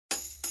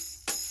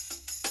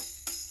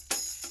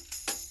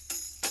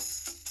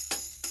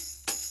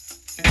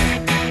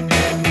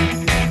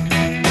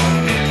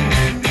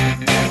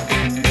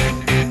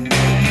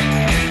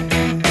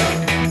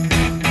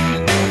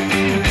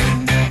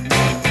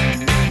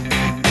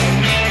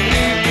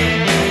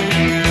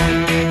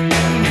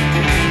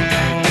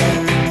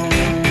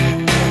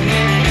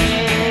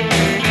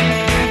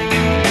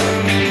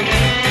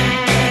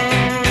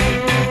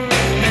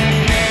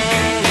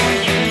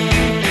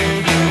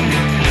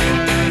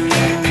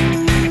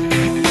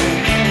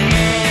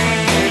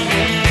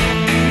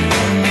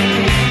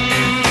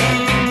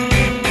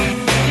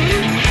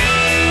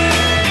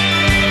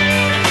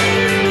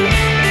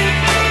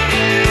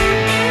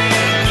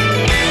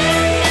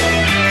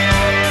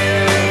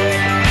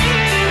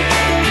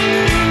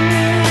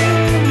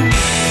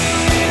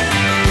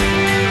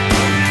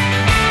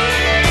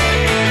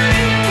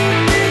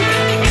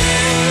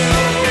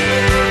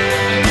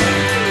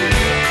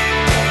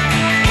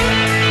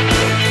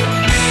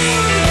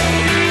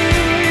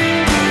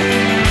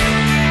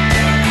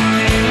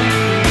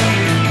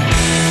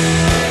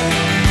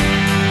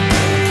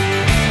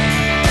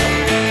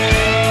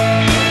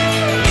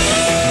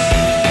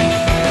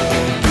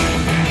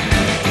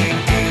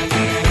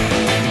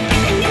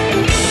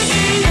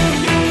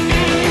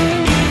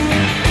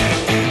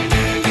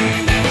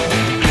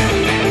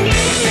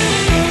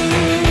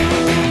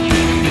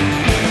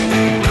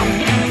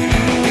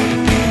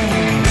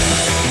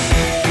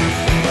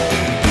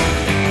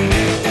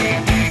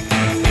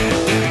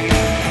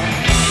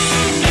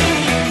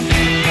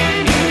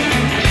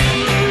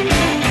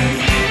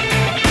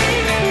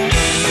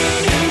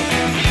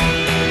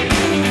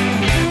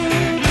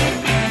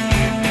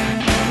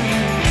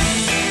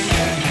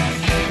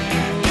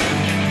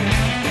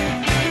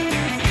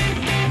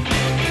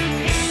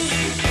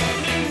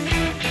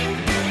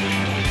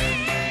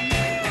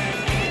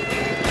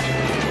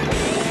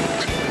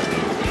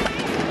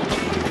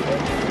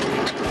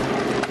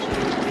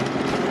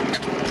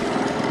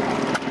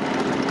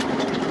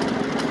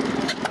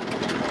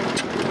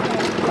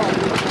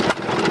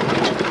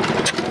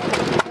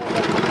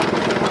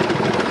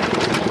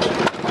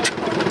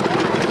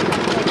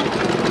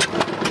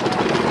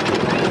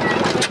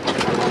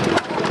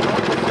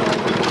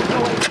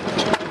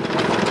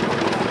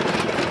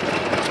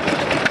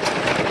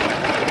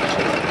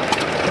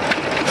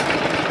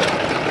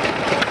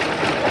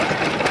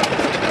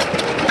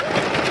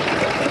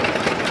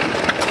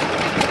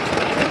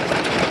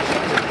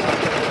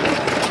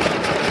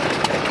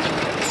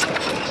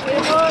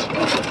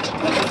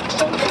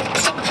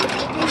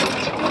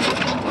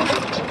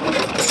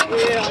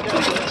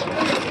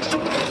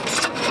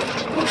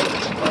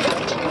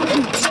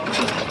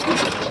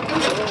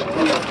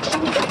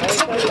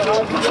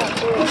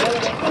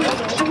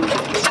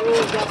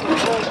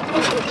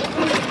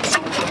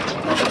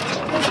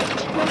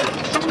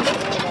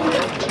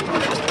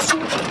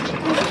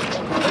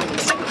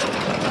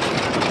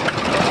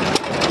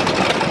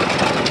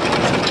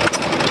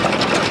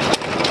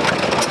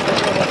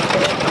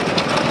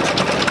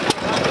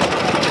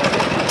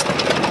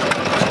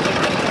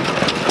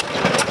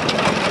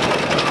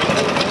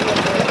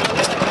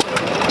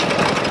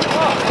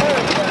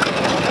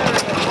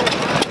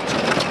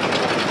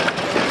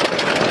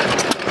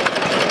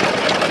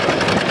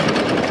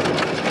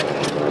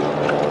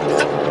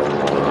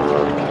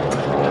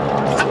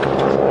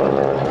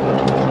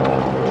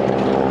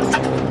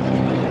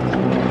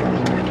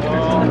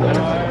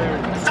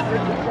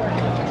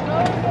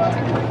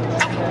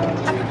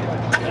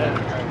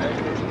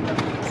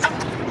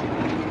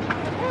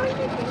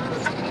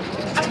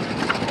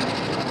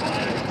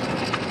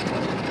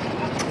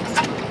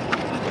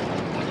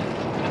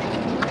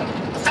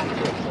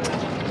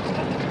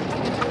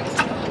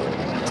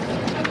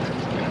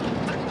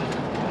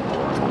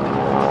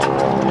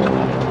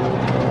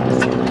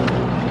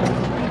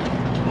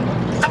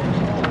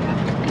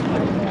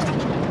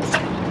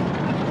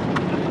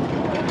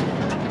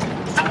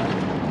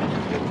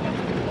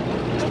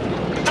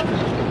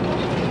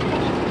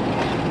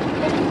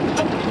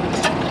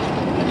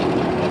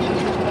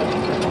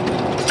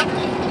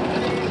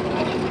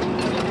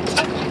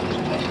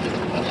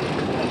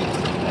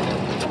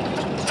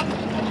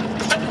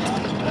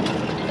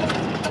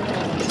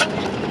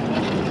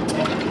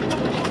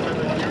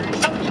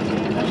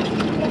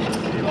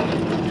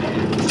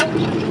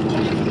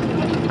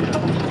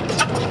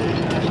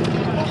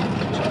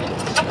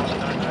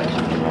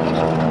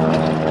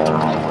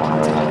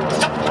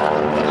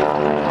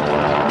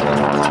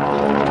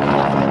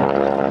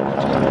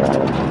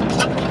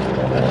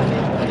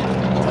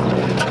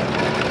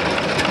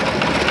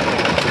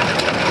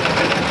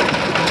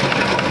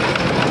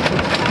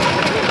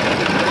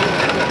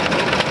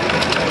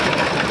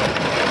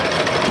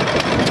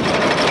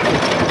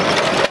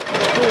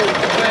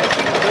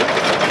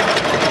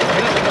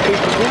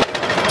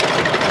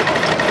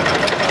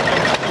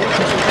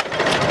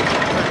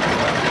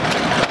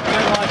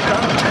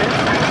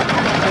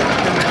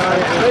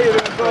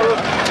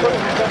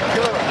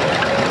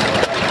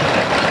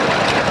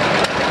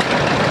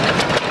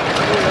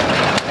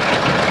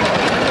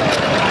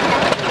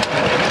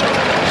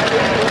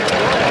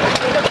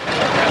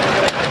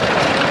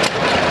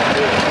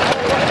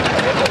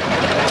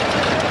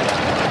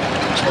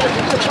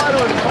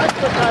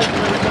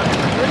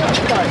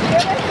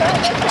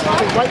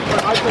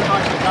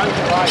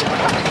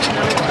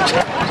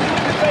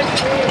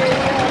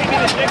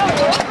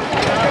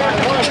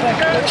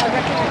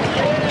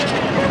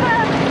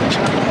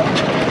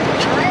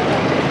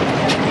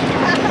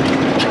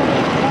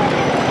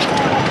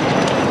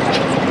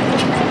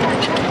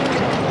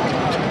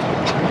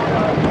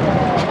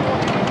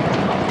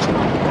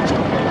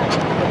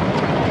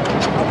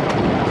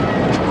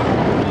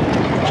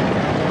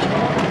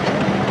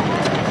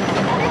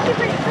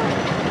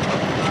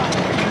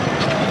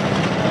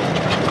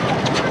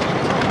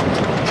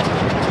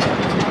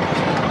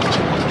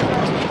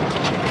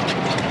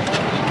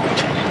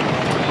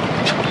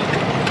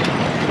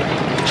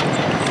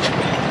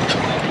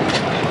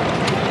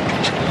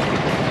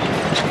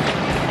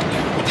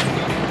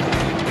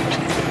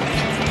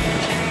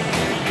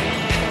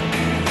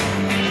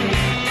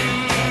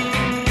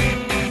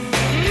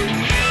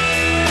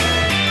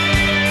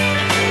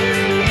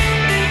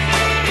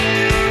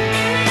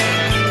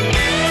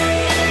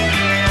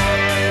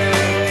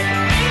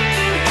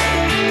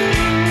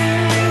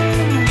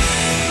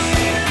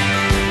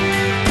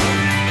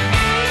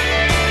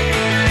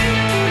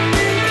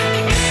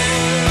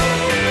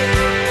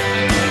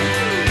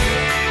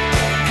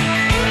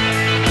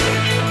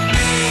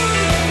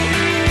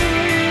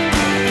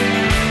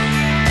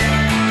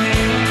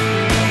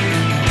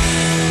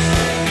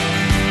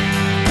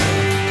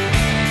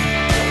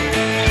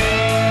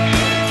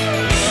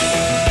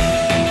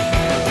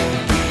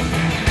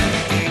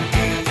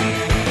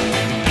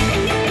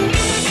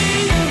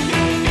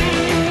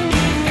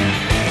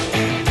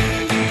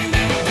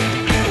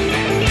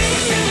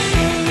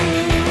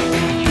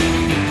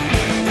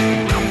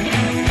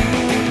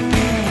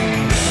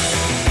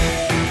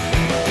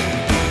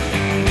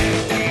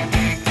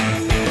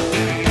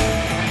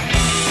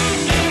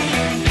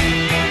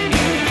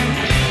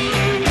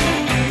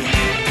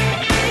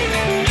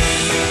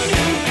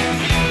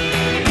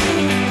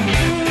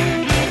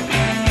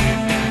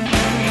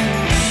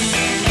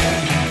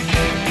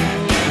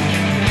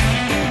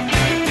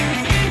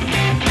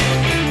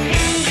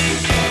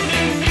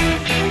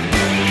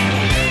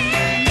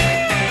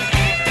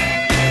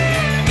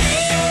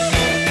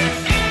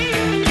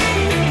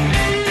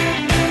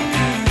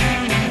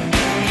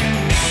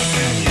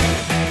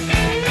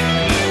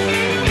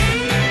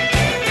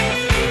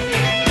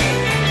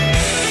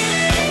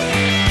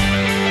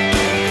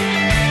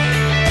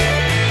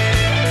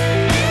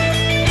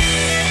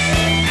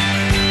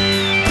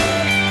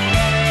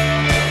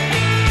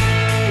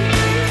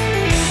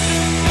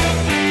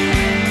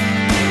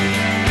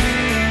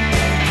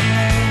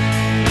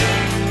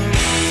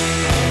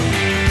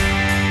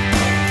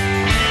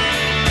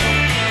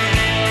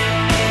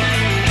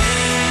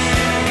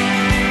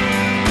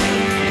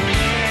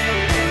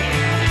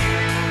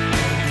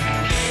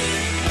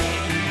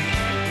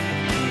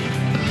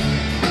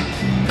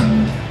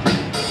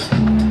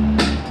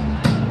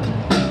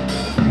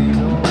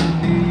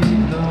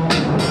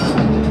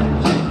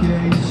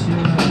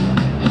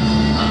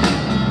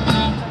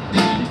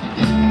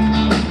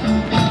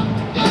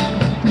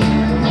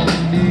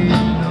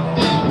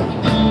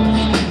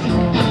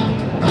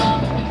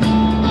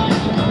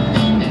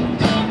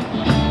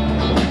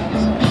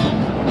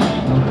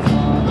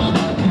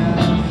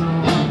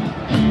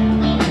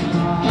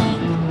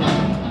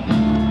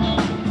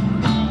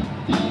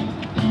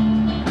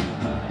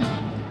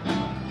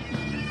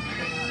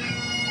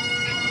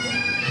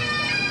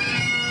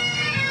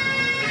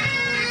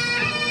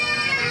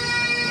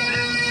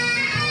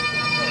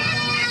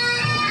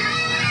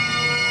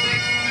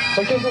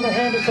give them a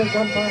hand as they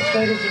come past,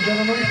 ladies and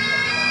gentlemen.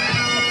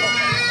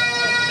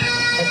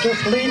 And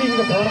just leading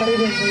the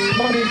parade in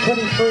the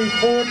 1923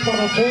 Ford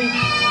Model T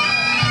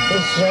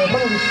is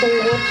one of the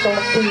stalwarts of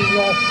the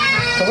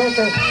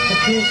Karaka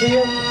Vintage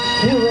here,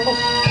 Hugh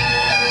Ross.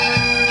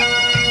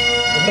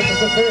 And this is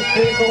the first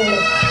vehicle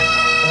with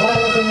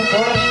Violet in the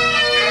class.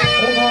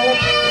 Hello, Violet.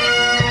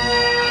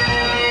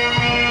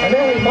 And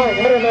early May,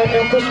 I don't know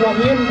about this one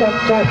in, but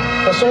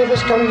a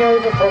service coming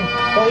over from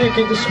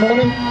Waiheke this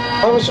morning,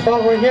 I was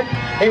following it.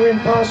 He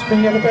went past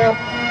me at about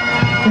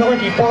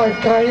 95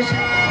 k's,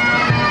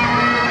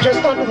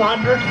 just under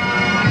 100.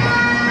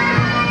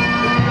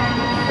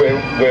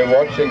 We're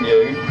watching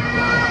you.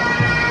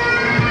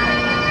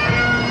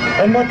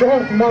 And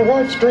my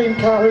wife's dream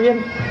car,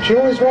 Ian, she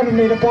always wanted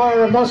me to buy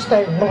her a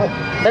Mustang. Well, I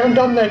haven't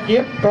done that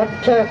yet, but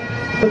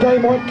the day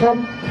might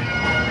come.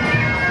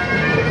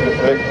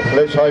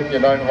 Let's hope you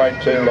don't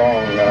wait too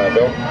long,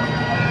 Bill.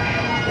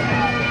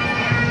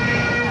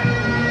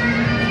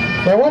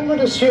 Now one would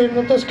assume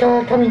that this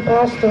car coming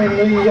past in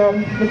the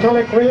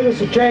metallic red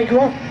is a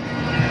Jaguar.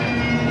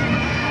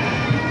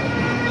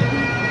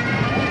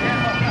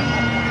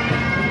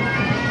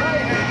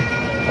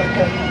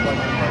 Okay.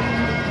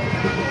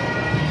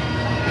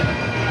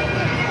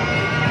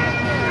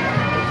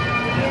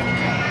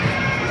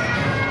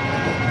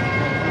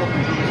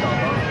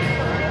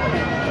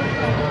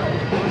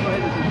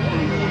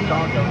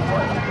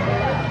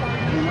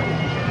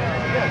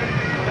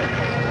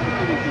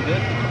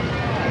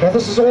 Now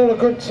this is all a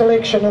good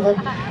selection of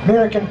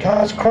American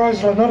cars,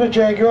 Chrysler, not a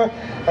Jaguar,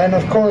 and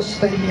of course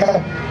the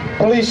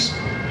police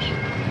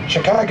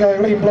Chicago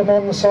emblem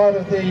on the side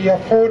of the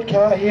Ford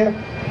car here.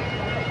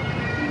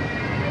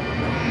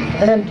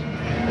 And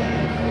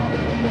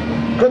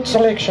good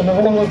selection of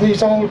all of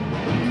these old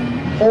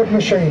Ford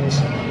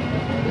machines.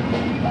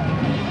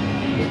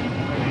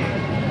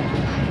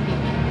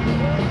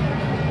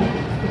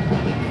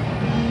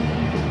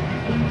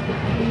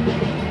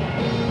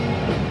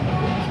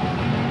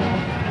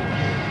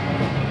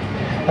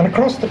 And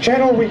across the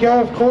channel we go,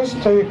 of course,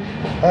 to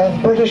the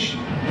British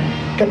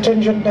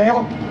contingent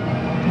now.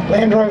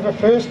 Land Rover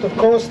first, of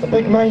course, the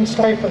big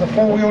mainstay for the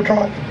four-wheel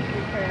drive.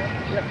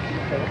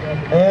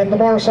 And the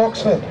Morris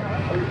Oxford.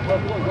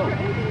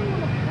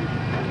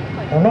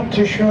 I'm not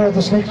too sure of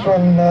this next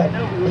one,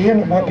 Ian,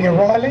 it might be a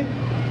Riley.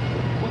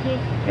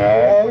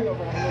 No.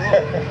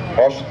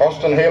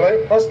 Austin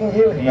Healey? Austin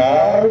Healey?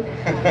 No.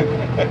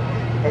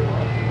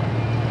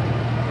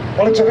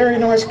 Well, it's a very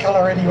nice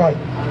colour anyway.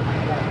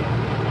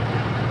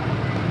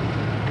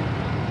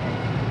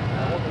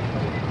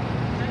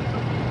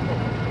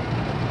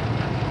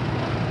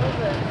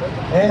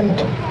 And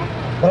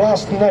the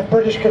last in that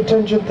British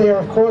contingent there,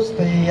 of course,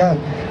 the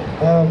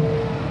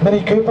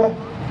Mini Cooper.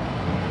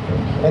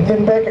 And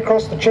then back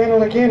across the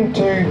channel again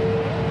to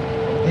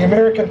the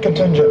American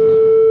contingent.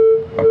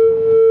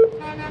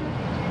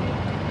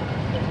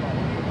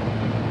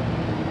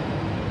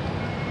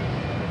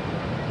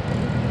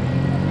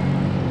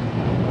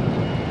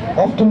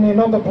 Often their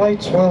number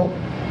plates will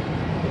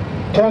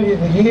tell you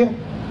the year.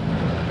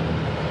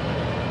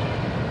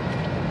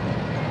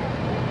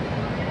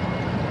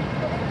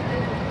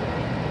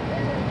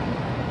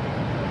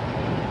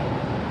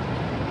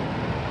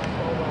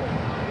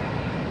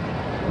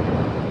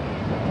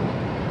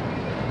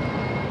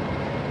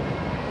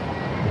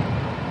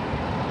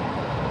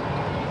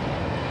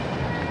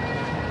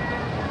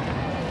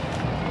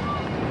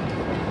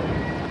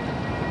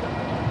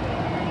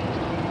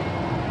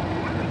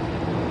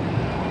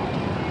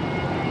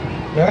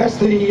 Now as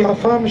the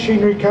farm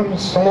machinery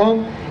comes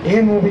along,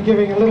 Ian will be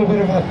giving a little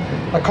bit of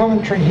a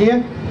commentary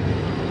here.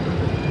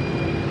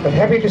 But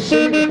happy to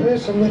see the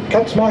person that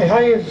cuts my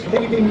hay is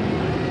leading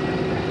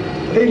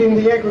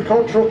the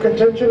agricultural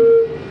contingent.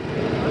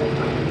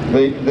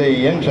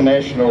 The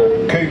International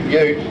Coupe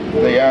Ute,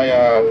 the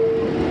AR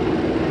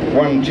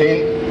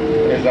 110,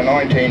 is a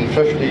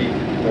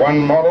 1951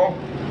 model,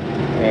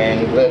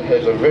 and that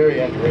has a very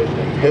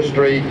interesting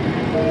history.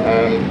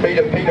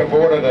 Peter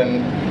bought it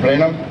in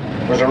Blenheim.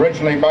 Was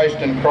originally based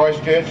in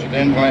Christchurch at the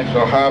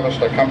International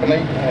Harvester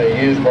Company,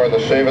 used by the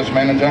service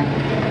manager,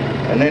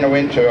 and then it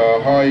went to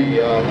a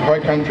high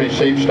country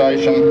sheep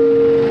station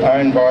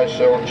owned by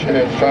Sir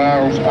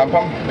Charles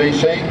Upham,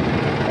 BC,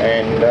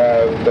 and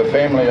the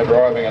family are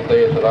driving it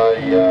there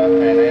today,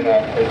 and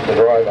Anna is the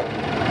driver.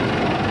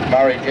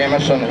 Murray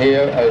Jamieson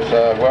here is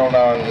a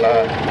well-known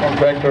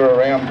contractor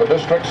around the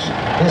districts,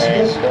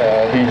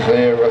 and he's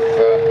there with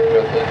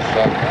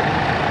his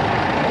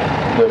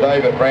the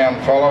David Brown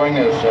following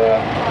is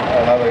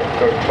another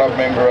good club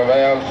member of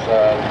ours,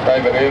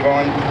 David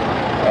Irvine,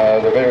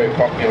 the very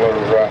popular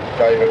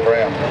David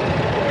Brown. A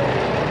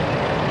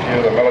few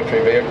of the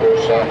military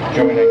vehicles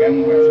joining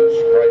in, which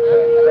is great to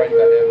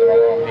have them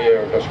along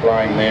here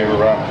displaying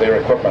their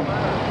equipment.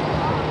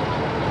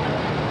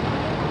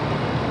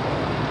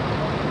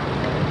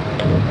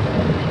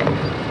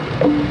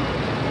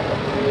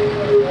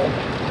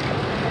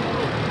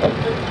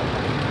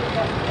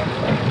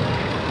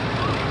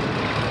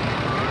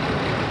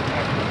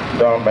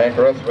 Don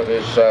Bankereth with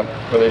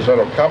his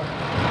little cup.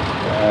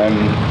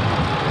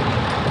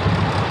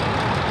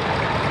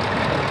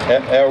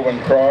 Alvin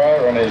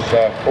Cryer on his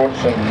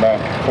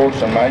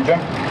Fortson Major.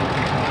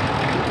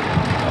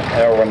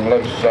 Alvin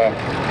lives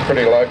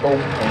pretty local.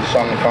 His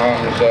son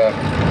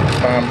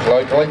farms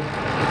locally,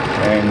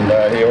 and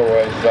he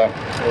always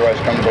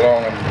comes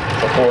along and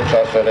supports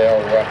us at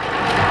our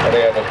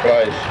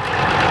displays.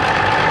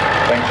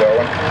 Thanks,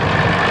 Alvin.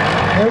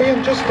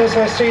 William, just as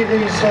I see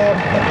these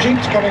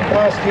jeeps coming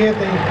past here,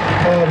 the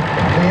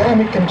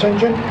Army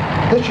contingent,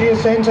 this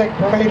year's Anzac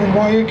Parade in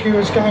Waiuku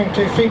is going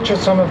to feature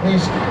some of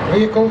these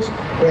vehicles.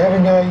 We're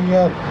having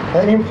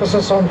an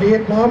emphasis on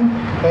Vietnam,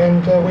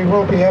 and we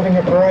will be having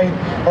a parade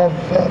of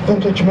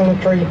vintage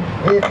military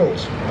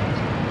vehicles.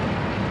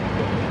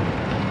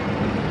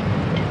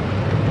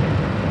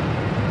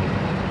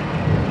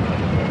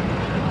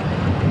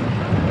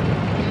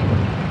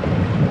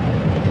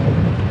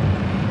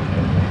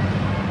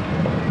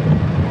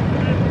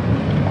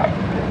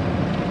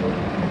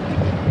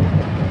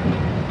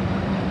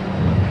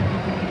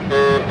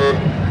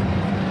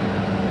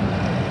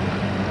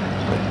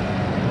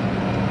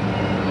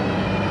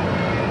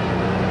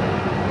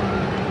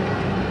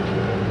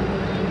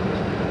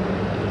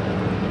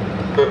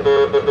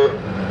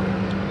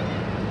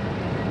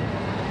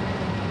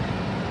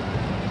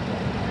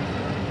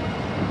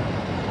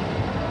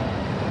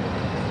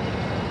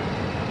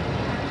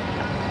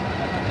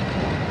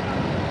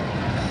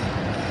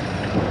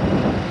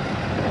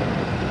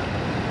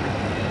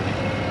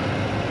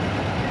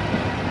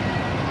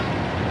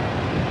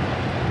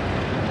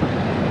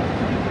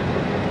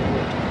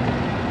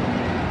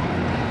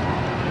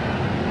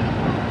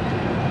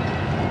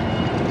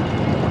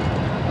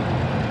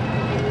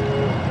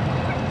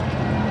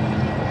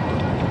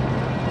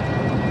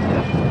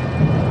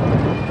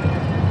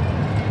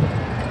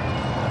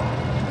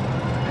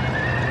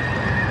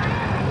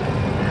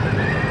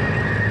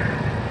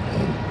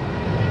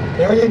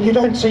 You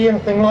don't see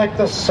anything like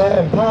this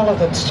Impala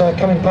that's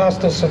coming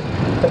past us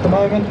at the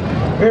moment.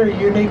 Very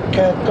unique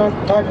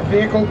type of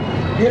vehicle,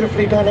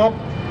 beautifully done up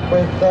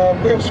with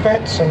wheel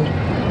spats and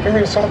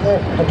various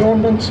other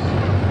adornments.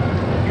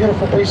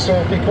 Beautiful piece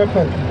of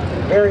equipment.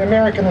 Very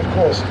American, of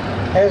course,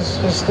 as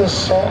is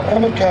this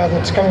armoured car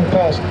that's coming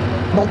past.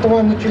 Not the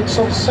one that you'd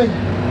sort of see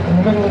in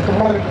the middle of the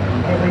road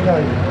every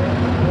day.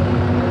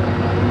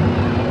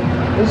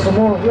 There's some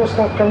more of your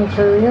stuff coming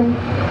through, Ian.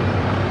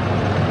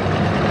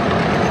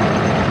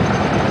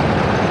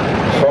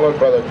 Followed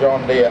by the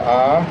John Deere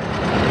R.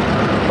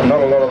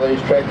 Not a lot of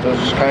these tractors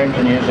came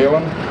to New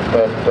Zealand,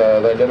 but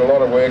they did a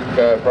lot of work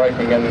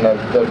breaking in the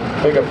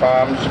bigger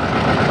farms,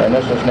 and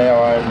this is now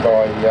owned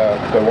by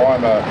the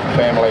Huma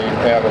family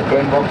out of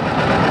Glenbrook.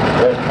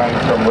 That came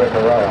from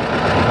Reparoa.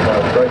 So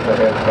it's great to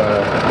have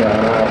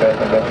an R back,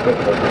 and that's good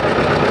for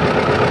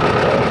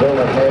Bill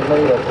and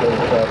Hadley, which is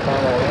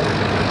farmer.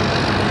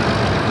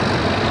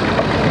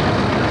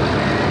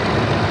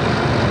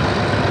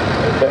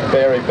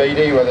 Barry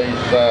Beattie with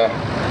his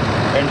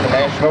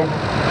International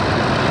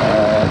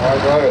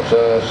hydro. It's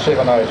a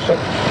 706, I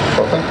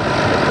think,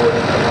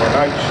 according to my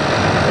notes.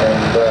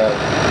 And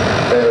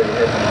Barry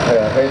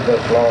hasn't had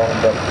this long,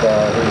 but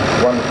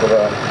he's one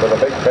for the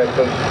big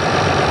tractors,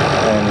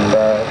 and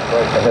it's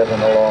great to have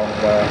him along.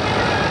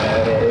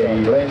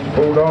 The Lance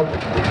Bulldog.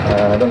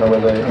 I don't know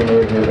whether any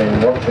of you have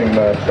been watching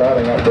the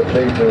starting up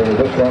procedure with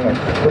this one. It's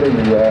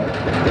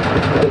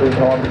pretty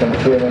time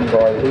consuming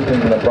by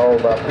heating the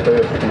bulb up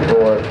first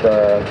before it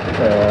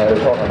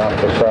is hot enough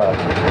to start.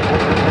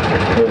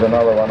 Here's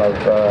another one of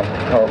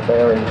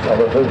Barry's,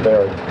 this is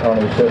Barry, on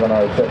his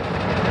 706.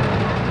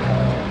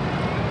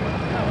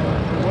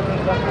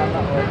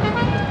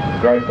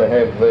 Great to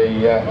have the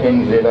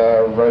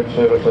NZR Road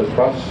Services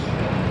bus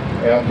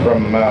out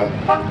from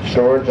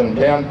storage in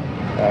town.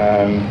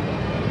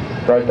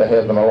 Great to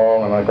have them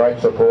along, and a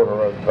great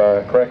supporter of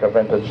Karaka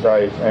Vintage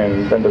Days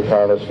and Vintage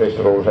Harvest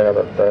Festivals out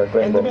at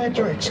Glenbrook. And the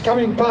Matrix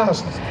coming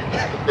past.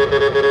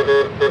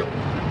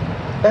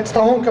 That's the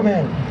honker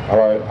man.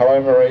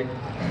 Hello Marie.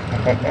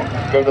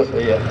 Good to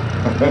see you.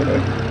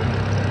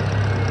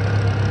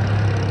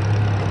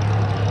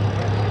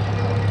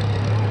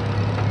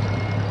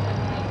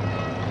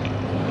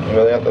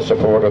 Without the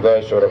support of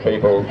those sort of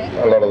people,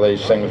 a lot of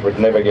these things would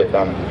never get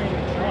done.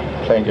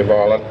 Thank you,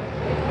 Violet.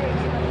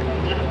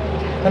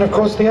 And of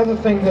course the other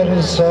thing that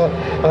is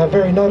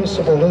very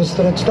noticeable is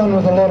that it's done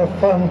with a lot of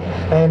fun,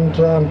 and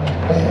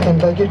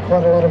they get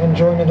quite a lot of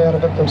enjoyment out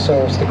of it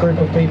themselves, the group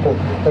of people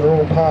that are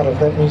all part of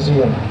that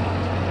museum.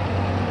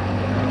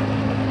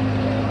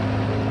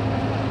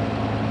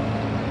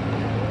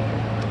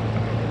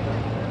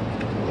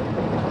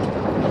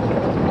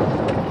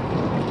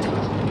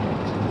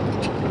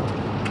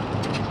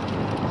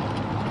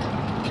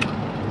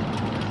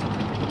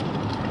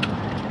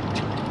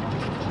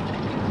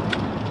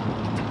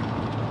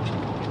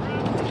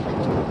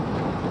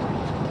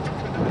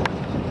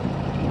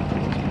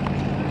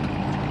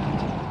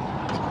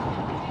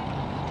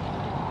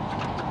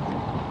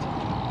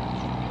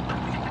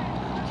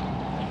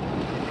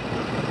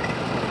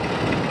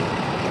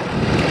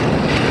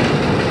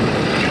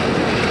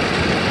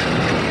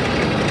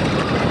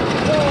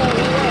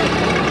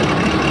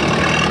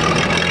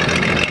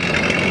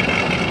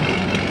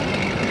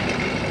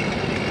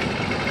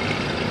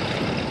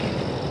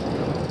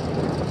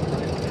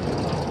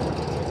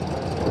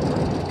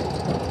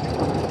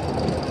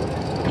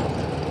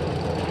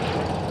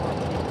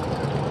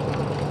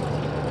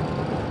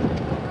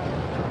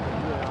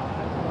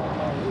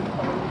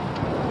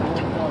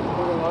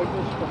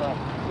 for the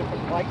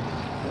different weights,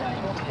 that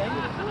sort of thing.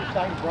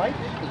 Same brakes,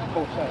 because of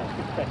course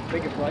it's got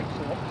bigger brakes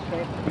than what the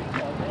standard is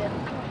there.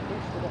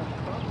 Tested on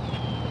the